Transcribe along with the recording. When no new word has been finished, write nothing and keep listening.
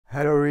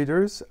Hello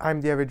readers,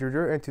 I'm the Avid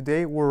Reader and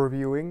today we're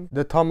reviewing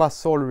the Thomas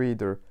Sowell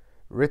Reader,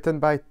 written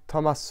by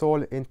Thomas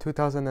Sowell in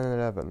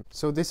 2011.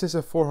 So this is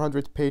a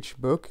 400-page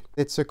book.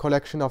 It's a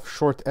collection of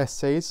short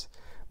essays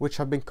which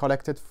have been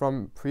collected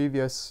from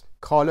previous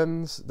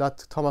columns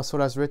that Thomas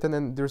Sowell has written,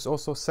 and there's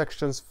also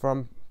sections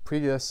from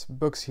previous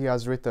books he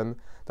has written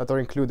that are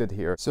included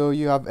here. So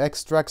you have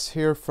extracts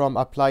here from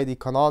Applied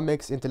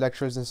Economics,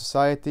 Intellectuals in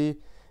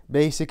Society,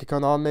 Basic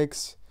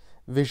Economics,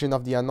 Vision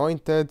of the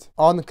Anointed,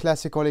 On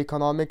Classical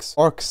Economics,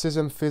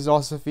 Marxism,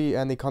 Philosophy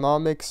and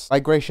Economics,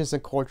 Migrations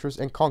and Cultures,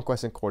 and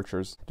Conquest and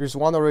Cultures. There's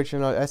one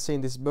original essay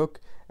in this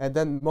book, and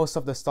then most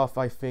of the stuff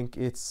I think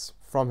it's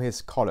from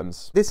his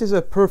columns. This is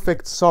a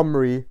perfect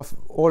summary of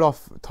all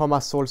of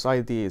Thomas Sowell's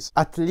ideas,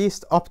 at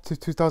least up to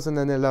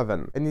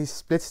 2011. And he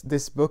splits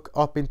this book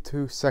up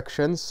into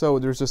sections. So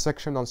there's a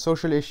section on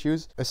social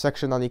issues, a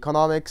section on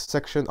economics, a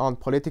section on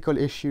political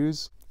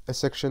issues, a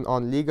section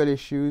on legal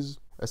issues,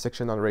 a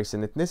section on race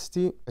and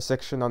ethnicity, a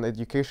section on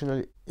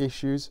educational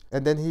issues,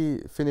 and then he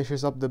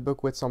finishes up the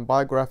book with some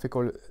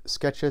biographical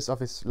sketches of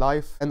his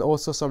life and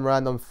also some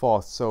random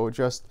thoughts. So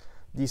just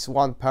these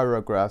one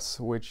paragraphs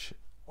which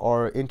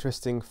are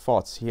interesting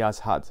thoughts he has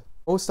had.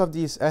 Most of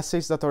these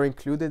essays that are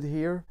included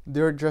here,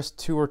 they're just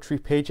 2 or 3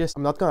 pages.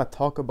 I'm not gonna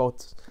talk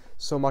about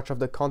so much of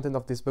the content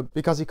of this book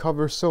because he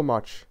covers so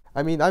much.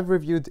 I mean, I've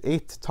reviewed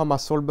 8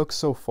 Thomas Sowell books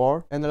so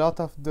far, and a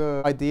lot of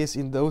the ideas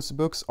in those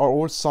books are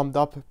all summed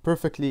up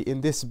perfectly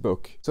in this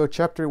book. So a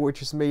chapter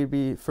which is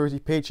maybe 30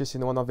 pages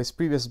in one of his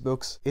previous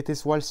books, it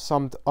is well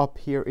summed up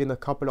here in a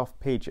couple of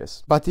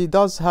pages. But he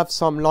does have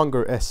some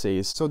longer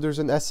essays. So there's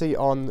an essay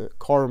on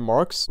Karl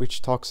Marx,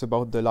 which talks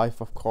about the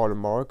life of Karl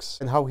Marx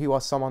and how he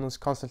was someone who's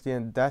constantly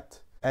in debt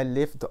and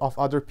lived off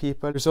other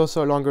people. There's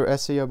also a longer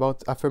essay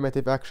about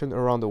affirmative action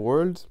around the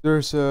world.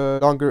 There's a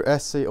longer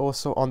essay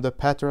also on the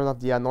pattern of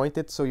the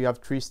anointed. So you have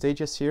 3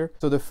 stages here.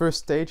 So the first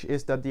stage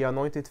is that the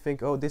anointed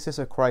think, oh, this is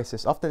a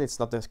crisis. Often it's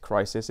not a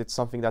crisis, it's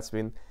something that's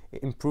been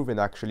improving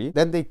actually.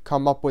 Then they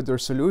come up with their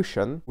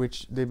solution,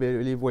 which they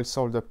believe will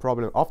solve the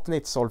problem. Often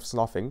it solves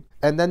nothing.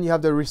 And then you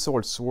have the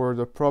results where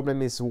the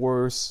problem is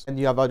worse and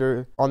you have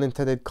other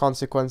unintended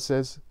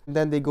consequences. And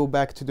then they go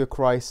back to the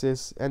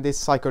crisis, and this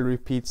cycle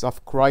repeats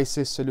of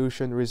crisis,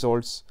 solution,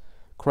 results,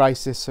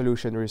 crisis,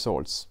 solution,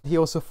 results. He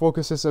also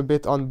focuses a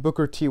bit on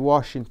Booker T.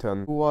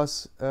 Washington, who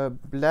was a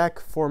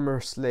black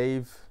former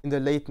slave in the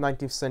late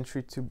 19th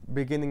century to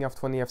beginning of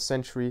 20th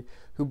century,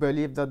 who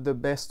believed that the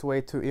best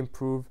way to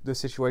improve the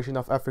situation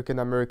of African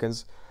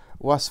Americans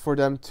was for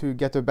them to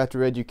get a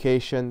better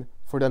education,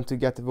 for them to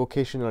get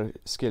vocational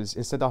skills,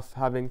 instead of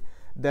having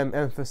them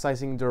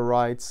emphasizing their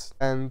rights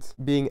and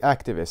being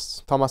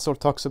activists. Thomas Sowell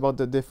talks about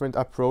the different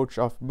approach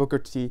of Booker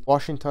T.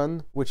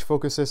 Washington, which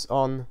focuses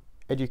on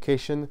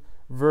education,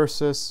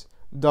 versus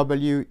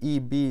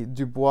W.E.B.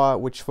 Du Bois,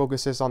 which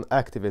focuses on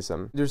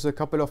activism. There's a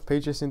couple of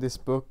pages in this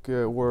book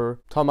where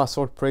Thomas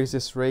Sowell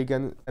praises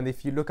Reagan, and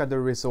if you look at the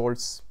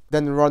results,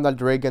 then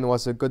Ronald Reagan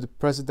was a good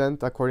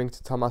president according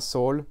to Thomas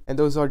Sowell, and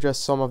those are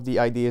just some of the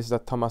ideas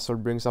that Thomas Sowell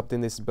brings up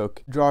in this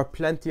book. There are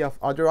plenty of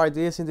other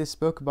ideas in this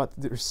book, but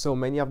there's so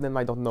many of them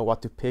I don't know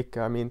what to pick.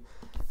 I mean,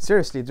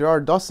 seriously, there are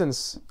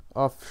dozens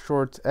of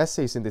short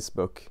essays in this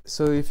book.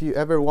 So if you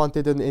ever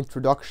wanted an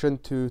introduction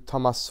to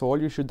Thomas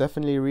Sowell, you should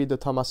definitely read the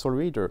Thomas Sowell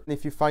Reader. And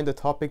if you find a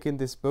topic in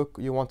this book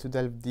you want to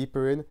delve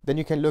deeper in, then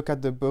you can look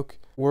at the book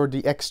where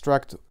the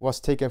extract was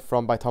taken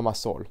from by Thomas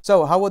Sowell.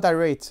 So how would I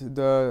rate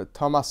the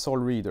Thomas Sowell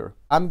Reader?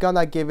 I'm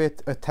gonna give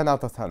it a 10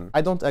 out of 10.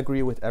 I don't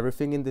agree with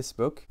everything in this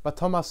book, but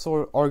Thomas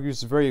Sowell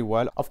argues very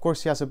well. Of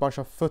course, he has a bunch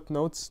of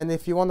footnotes, and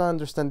if you want to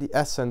understand the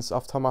essence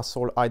of Thomas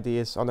Sowell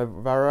ideas on a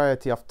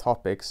variety of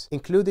topics,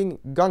 including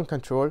gun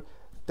control,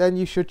 then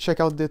you should check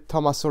out the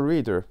Thomas Sowell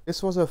Reader.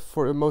 This was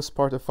for the most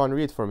part a fun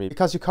read for me,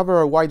 because you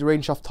cover a wide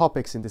range of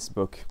topics in this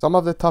book. Some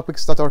of the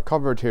topics that are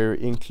covered here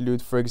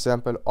include, for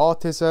example,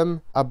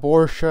 autism,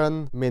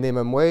 abortion,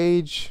 minimum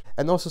wage,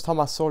 and also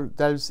Thomas Sowell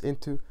delves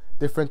into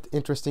different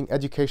interesting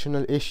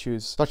educational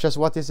issues, such as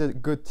what is a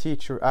good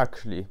teacher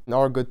actually, and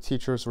are good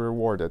teachers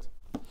rewarded?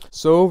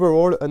 So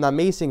overall, an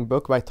amazing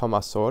book by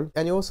Thomas Sowell,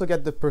 and you also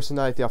get the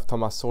personality of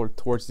Thomas Sowell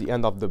towards the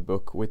end of the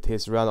book with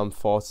his random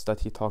thoughts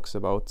that he talks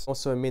about.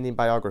 Also a mini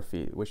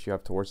biography which you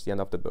have towards the end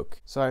of the book.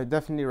 So I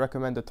definitely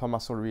recommend the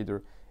Thomas Sowell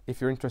Reader if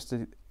you're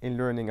interested in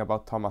learning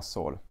about Thomas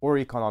Sowell or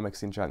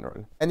economics in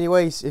general.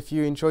 Anyways, if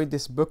you enjoyed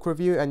this book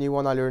review and you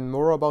want to learn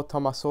more about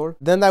Thomas Sowell,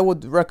 then I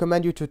would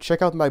recommend you to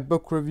check out my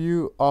book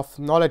review of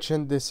Knowledge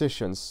and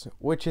Decisions,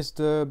 which is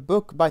the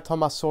book by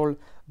Thomas Sowell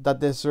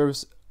that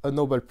deserves a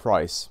Nobel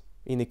Prize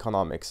in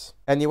economics.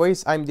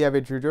 Anyways, I'm the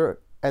Avid Reader,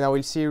 and I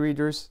will see you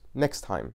readers next time.